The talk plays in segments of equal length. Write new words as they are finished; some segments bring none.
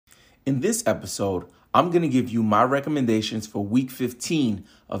In this episode, I'm going to give you my recommendations for Week 15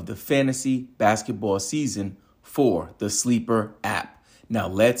 of the fantasy basketball season for the Sleeper app. Now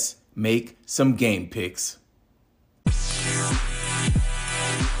let's make some game picks.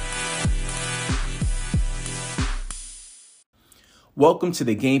 Welcome to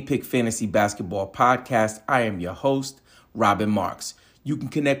the Game Pick Fantasy Basketball Podcast. I am your host, Robin Marks. You can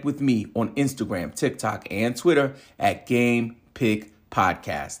connect with me on Instagram, TikTok, and Twitter at Game Pick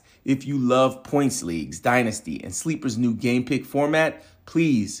Podcast. If you love points leagues, dynasty, and Sleeper's new game pick format,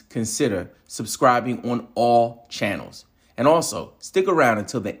 please consider subscribing on all channels. And also, stick around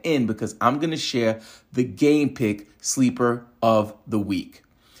until the end because I'm going to share the game pick sleeper of the week.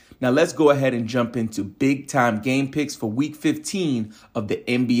 Now let's go ahead and jump into big time game picks for Week 15 of the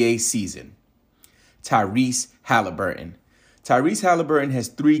NBA season. Tyrese Halliburton. Tyrese Halliburton has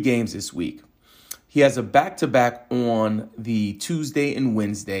 3 games this week. He has a back-to-back on the Tuesday and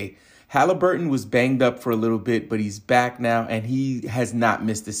Wednesday. Halliburton was banged up for a little bit, but he's back now, and he has not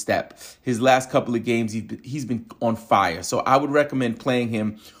missed a step. His last couple of games, he's been on fire. So I would recommend playing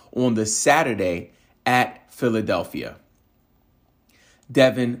him on the Saturday at Philadelphia.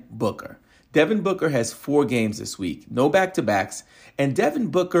 Devin Booker. Devin Booker has 4 games this week, no back-to-backs, and Devin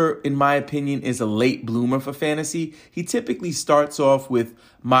Booker, in my opinion, is a late bloomer for fantasy. He typically starts off with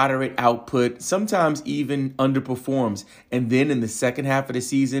moderate output, sometimes even underperforms, and then in the second half of the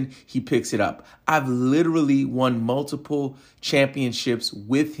season, he picks it up. I've literally won multiple championships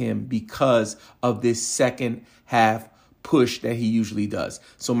with him because of this second half push that he usually does.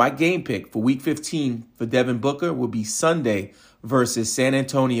 So my game pick for Week 15 for Devin Booker will be Sunday versus San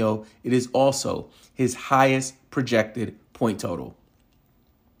Antonio. It is also his highest projected point total.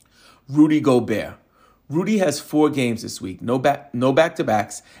 Rudy Gobert. Rudy has 4 games this week, no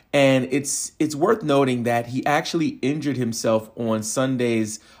back-to-backs, and it's worth noting that he actually injured himself on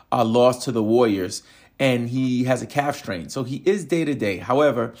Sunday's loss to the Warriors, and he has a calf strain, so he is day-to-day.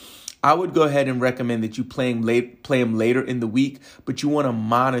 However, I would go ahead and recommend that you play him later in the week, but you want to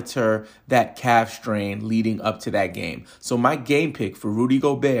monitor that calf strain leading up to that game. So my game pick for Rudy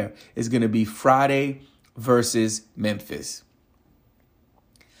Gobert is going to be Friday versus Memphis.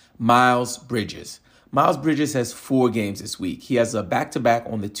 Miles Bridges. Miles Bridges has 4 games this week. He has a back-to-back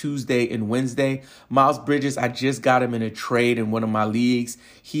on the Tuesday and Wednesday. Miles Bridges, I just got him in a trade in one of my leagues.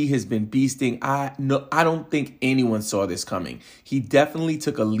 He has been beasting. I don't think anyone saw this coming. He definitely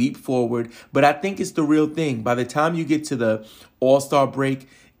took a leap forward, but I think it's the real thing. By the time you get to the All-Star break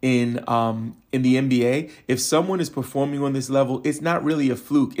in the NBA, if someone is performing on this level, it's not really a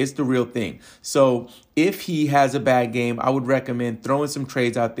fluke. It's the real thing. So if he has a bad game, I would recommend throwing some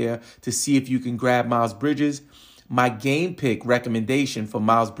trades out there to see if you can grab Miles Bridges. My game pick recommendation for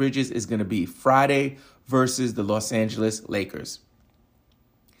Miles Bridges is going to be Friday versus the Los Angeles Lakers.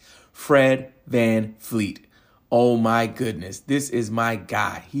 Fred VanVleet. Oh my goodness, this is my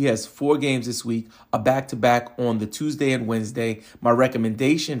guy. He has 4 games this week, a back-to-back on the Tuesday and Wednesday. My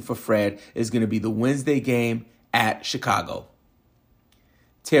recommendation for Fred is going to be the Wednesday game at Chicago.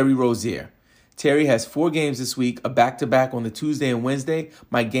 Terry Rozier. Terry has 4 games this week, a back-to-back on the Tuesday and Wednesday.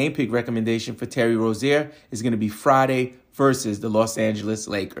 My game pick recommendation for Terry Rozier is going to be Friday versus the Los Angeles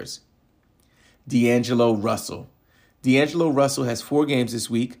Lakers. D'Angelo Russell. D'Angelo Russell has 4 games this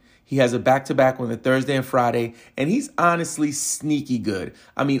week. He has a back-to-back on the Thursday and Friday, and he's honestly sneaky good.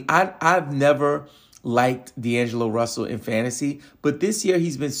 I mean, I've never liked D'Angelo Russell in fantasy, but this year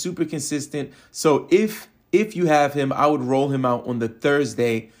he's been super consistent. So if you have him, I would roll him out on the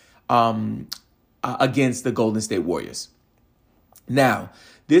Thursday against the Golden State Warriors. Now,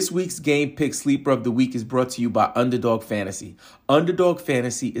 this week's game pick sleeper of the week is brought to you by Underdog Fantasy. Underdog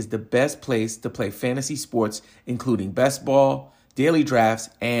Fantasy is the best place to play fantasy sports, including best ball, daily drafts,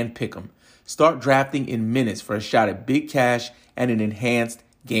 and pick'em. Start drafting in minutes for a shot at big cash and an enhanced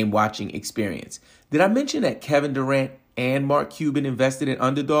game-watching experience. Did I mention that Kevin Durant and Mark Cuban invested in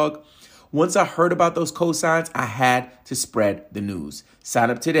Underdog? Once I heard about those cosigns, I had to spread the news. Sign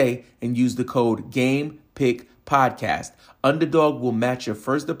up today and use the code GamePickPodcast. Underdog will match your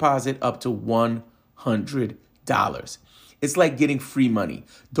first deposit up to $100. It's like getting free money.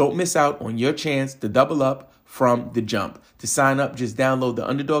 Don't miss out on your chance to double up from the jump. To sign up, just download the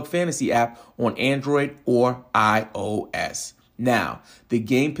Underdog Fantasy app on Android or iOS. Now, the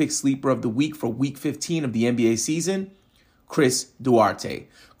game pick sleeper of the week for Week 15 of the NBA season, Chris Duarte.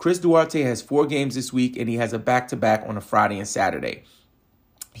 Chris Duarte has 4 games this week, and he has a back-to-back on a Friday and Saturday.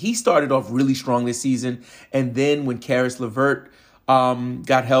 He started off really strong this season, and then when Karis LeVert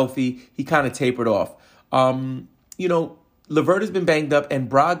got healthy, he kind of tapered off. LeVert has been banged up and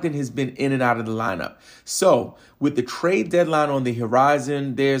Brogdon has been in and out of the lineup. So with the trade deadline on the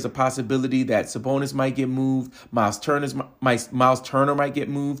horizon, there's a possibility that Sabonis might get moved. Miles Turner might get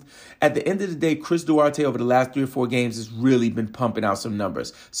moved. At the end of the day, Chris Duarte over the last 3 or 4 games has really been pumping out some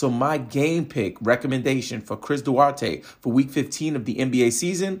numbers. So my game pick recommendation for Chris Duarte for week 15 of the NBA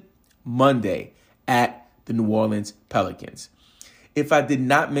season, Monday at the New Orleans Pelicans. If I did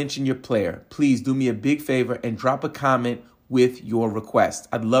not mention your player, please do me a big favor and drop a comment with your request.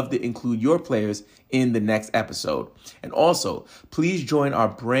 I'd love to include your players in the next episode. And also, please join our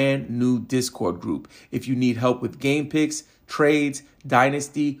brand new Discord group if you need help with game picks, trades,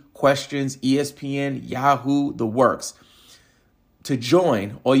 dynasty, questions, ESPN, Yahoo, the works. To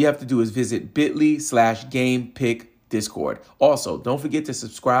join, all you have to do is visit bit.ly/gamepickdiscord. Also, don't forget to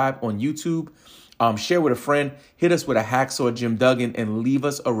subscribe on YouTube, share with a friend, hit us with a hacksaw Jim Duggan, and leave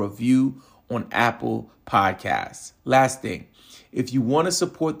us a review on Apple Podcasts. Last thing, if you want to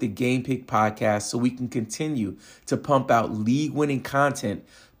support the Game Pick podcast so we can continue to pump out league-winning content,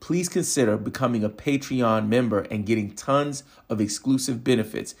 please consider becoming a Patreon member and getting tons of exclusive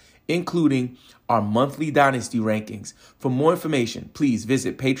benefits, including our monthly Dynasty rankings. For more information, please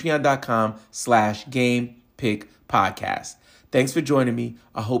visit patreon.com/GamePickPodcast. Thanks for joining me.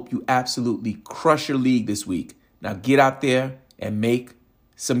 I hope you absolutely crush your league this week. Now get out there and make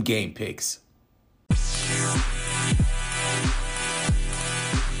some game picks.